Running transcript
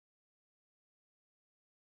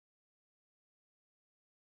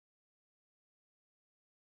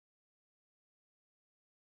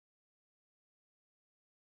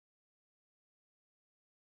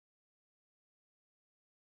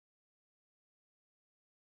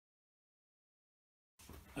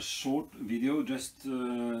a short video just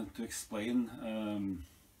to explain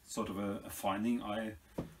sort of a finding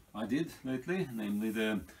I did lately, namely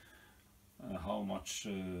the how much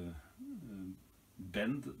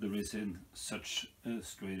bend there is in such a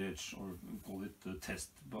straight edge, or call it the test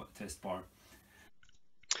bar.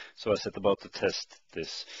 So I said about the test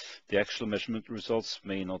this. The actual measurement results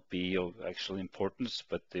may not be of actual importance,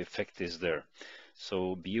 but the effect is there.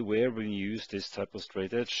 So be aware when you use this type of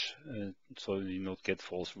straight edge so you not get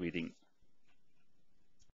false reading.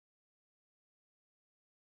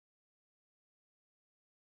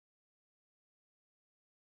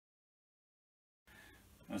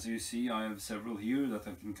 As you see, I have several here that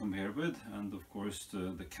I can compare with, and of course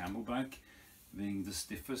the Camelback being the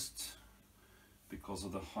stiffest because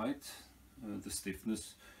of the height, the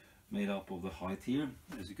stiffness made up of the height here,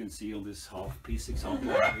 as you can see on this half piece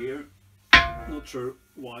example over here. Not sure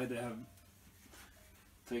why they have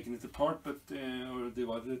taken it apart, but or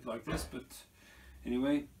divided it like this, but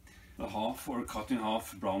anyway, the half, or cut in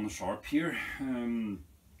half brown sharp here,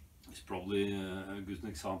 is probably a good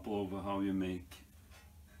example of how you make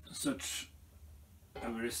such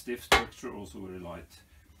a very stiff structure also very light.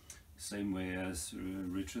 Same way as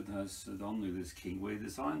Richard has done with his Kingway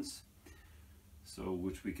designs, so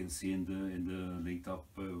which we can see in the linked up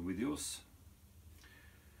videos.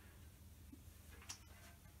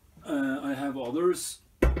 I have others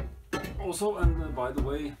also, and by the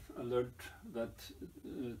way, I learned that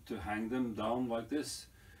to hang them down like this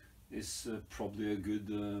is probably a good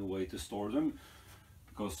way to store them,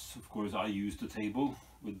 because of course I use the table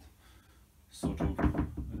with sort of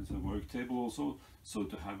as a work table also, so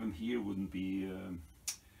to have them here wouldn't be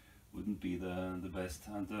the best,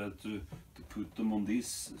 and to put them on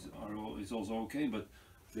these is also okay, but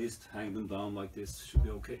at least hang them down like this should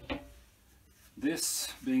be okay. This,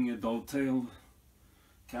 being a dovetailed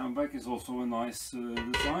camelback, is also a nice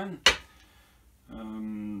design.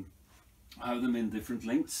 I have them in different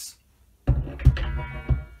lengths,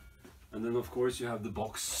 and then of course you have the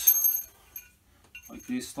box like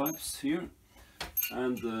these types here,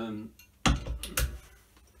 and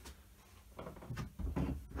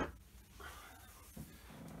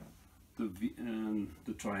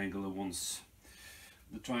the triangular ones.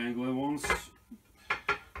 The triangular ones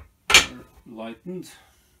are lightened,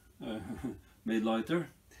 made lighter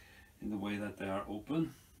in the way that they are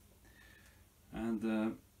open,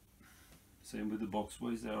 and same with the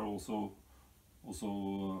boxways, they are also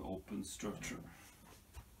open structure.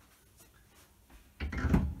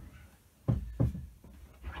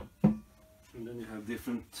 And then you have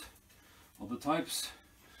different other types.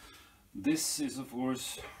 This is of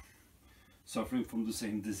course suffering from the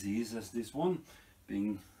same disease as this one,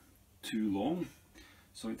 being too long,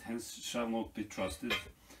 so it hence shall not be trusted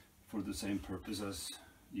for the same purpose as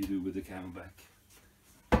you do with the Camelback.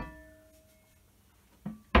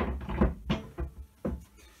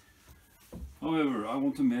 However, I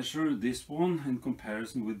want to measure this one in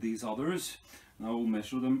comparison with these others, and I will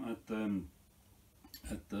measure them at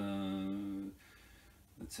the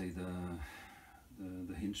let's say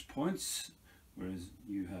the hinge points, whereas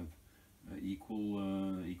you have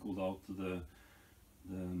equaled out the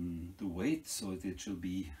weight, so it should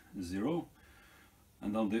be 0,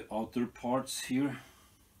 and on the outer parts here,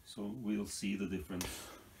 so we'll see the difference.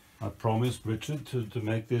 I promised Richard to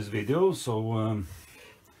make this video, so I'll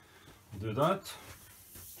do that,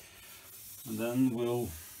 and then we'll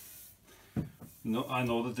I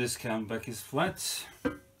know that this camelback is flat.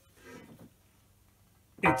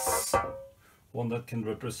 It's one that can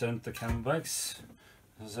represent the camelbacks.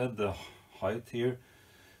 As I said, the height here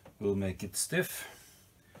will make it stiff.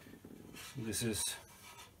 This is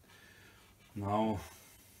now,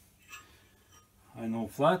 I know,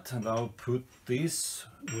 flat, and I'll put these,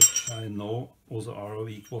 which I know also are of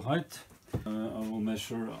equal height. I will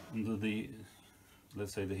measure under the,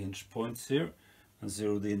 let's say, the hinge points here, and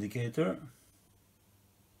zero the indicator.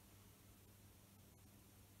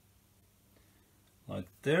 Like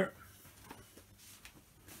there.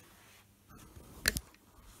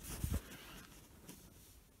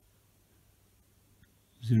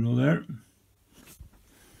 Zero there.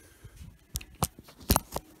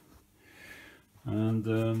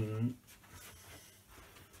 And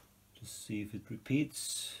just see if it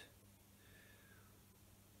repeats,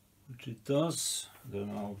 which it does. Then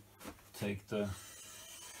I'll take the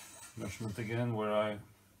measurement again, where I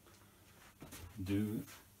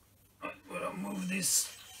move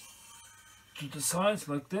this to the sides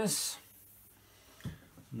like this,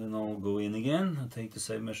 and then I'll go in again and take the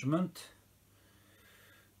same measurement.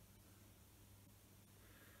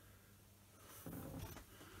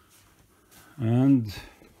 And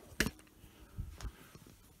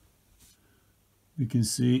can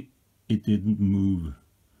see it didn't move,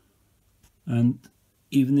 and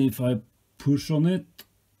even if I push on it,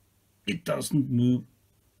 it doesn't move,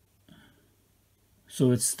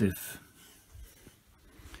 so it's stiff.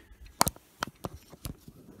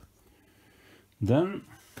 Then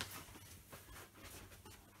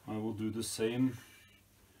I will do the same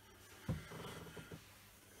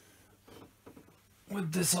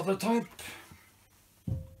with this other type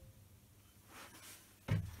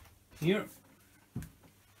here.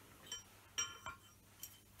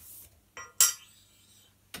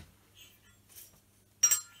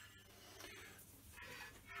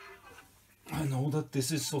 I know that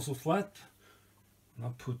this is also flat, and I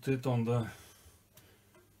put it on the,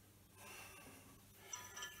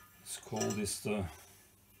 let's call this the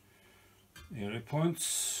area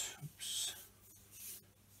points. Oops.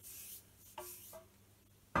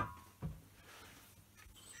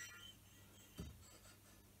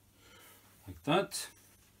 Like that,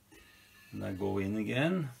 and I go in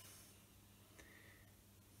again.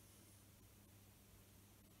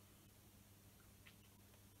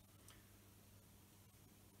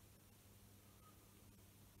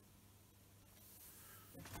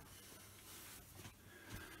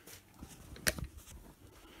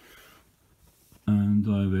 And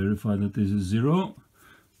I verify that this is 0.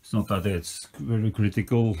 It's not that it's very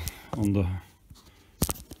critical on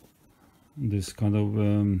this kind of,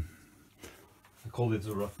 I call it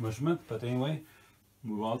a rough measurement, but anyway,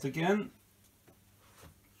 move out again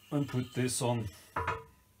and put this on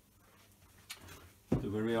the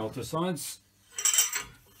very outer sides.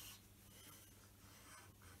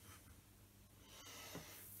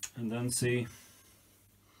 And then see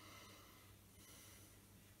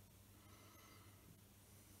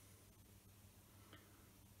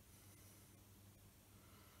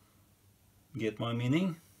get my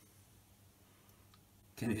meaning.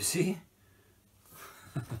 Can you see?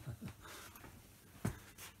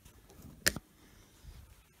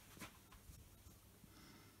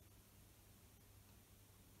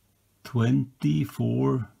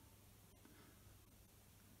 "24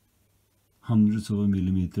 hundredths of a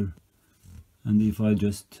millimeter," and if I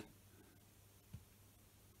just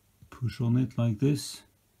push on it like this,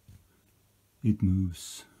 it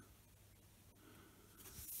moves.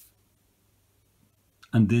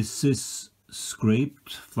 And this is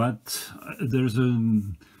scraped flat. There's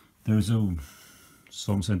some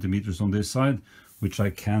centimeters on this side which I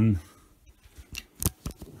can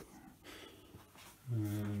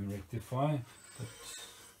rectify, but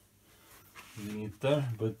leaving it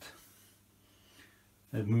there. But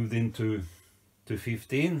it moved into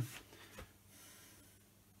 15.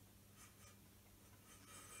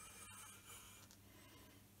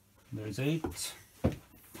 There's 8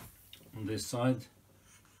 on this side.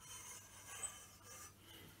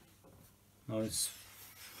 Now it's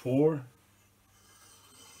 4,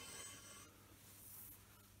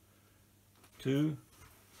 2,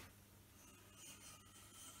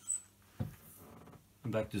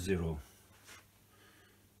 and back to 0.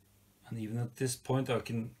 And even at this point I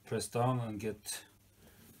can press down and get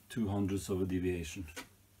 2/100ths of a deviation.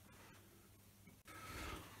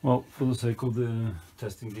 Well, for the sake of the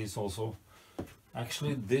testing these also,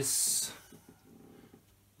 actually this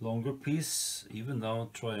longer piece, even though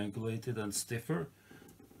triangulated and stiffer,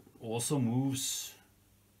 also moves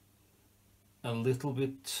a little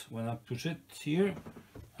bit when I push it here,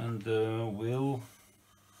 and will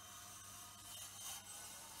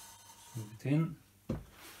move it in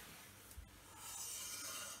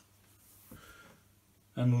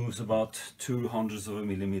and moves about 2/100ths of a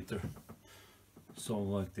millimeter, so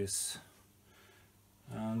like this.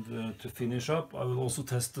 And to finish up, I will also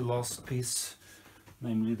test the last piece,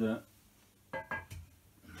 namely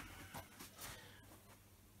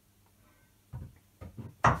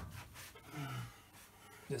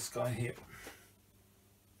this guy here.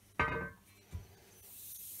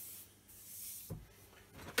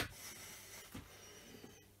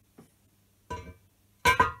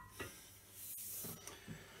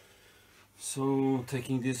 So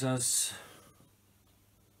taking this as,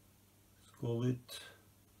 let's call it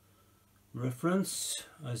reference,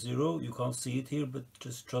 I0, you can't see it here, but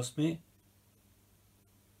just trust me.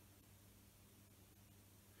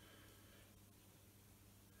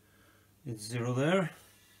 It's 0 there,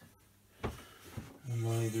 and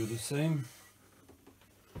I do the same.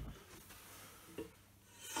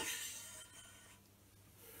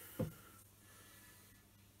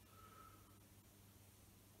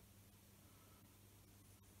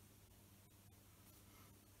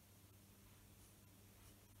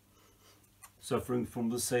 Suffering from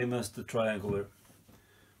the same as the triangular.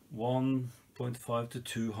 1 0.5 to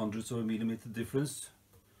 200ths of a millimeter difference,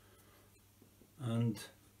 and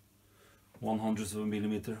 100ths of a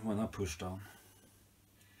millimeter when I push down.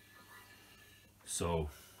 So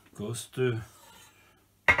goes to,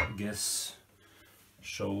 I guess,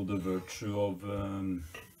 show the virtue of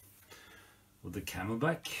the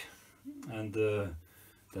Camelback, and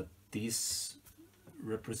that these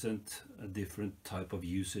represent a different type of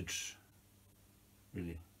usage,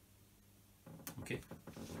 really. Okay.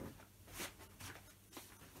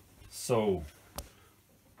 So,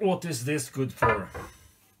 what is this good for?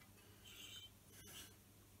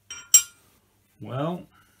 Well,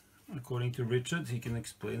 according to Richard, he can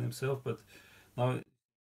explain himself, but now,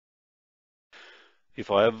 if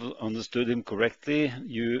I have understood him correctly,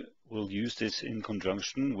 you will use this in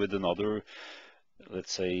conjunction with another,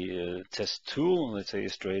 let's say, test tool, let's say a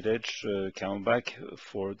straight edge camelback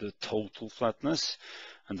for the total flatness,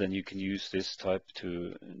 and then you can use this type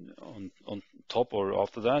to on top or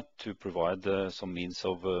after that to provide some means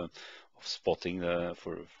of spotting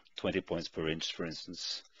for 20 points per inch, for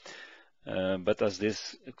instance. But as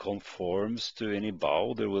this conforms to any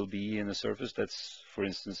bow there will be in a surface, that's, for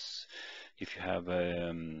instance, if you have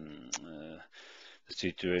a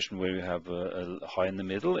situation where you have a high in the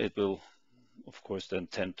middle, it will of course then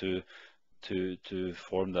tend to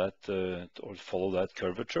form that or follow that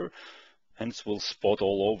curvature, hence will spot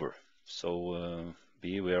all over. So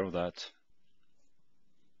be aware of that.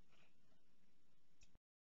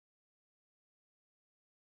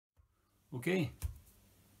 okay.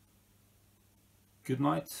 Good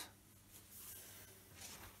night.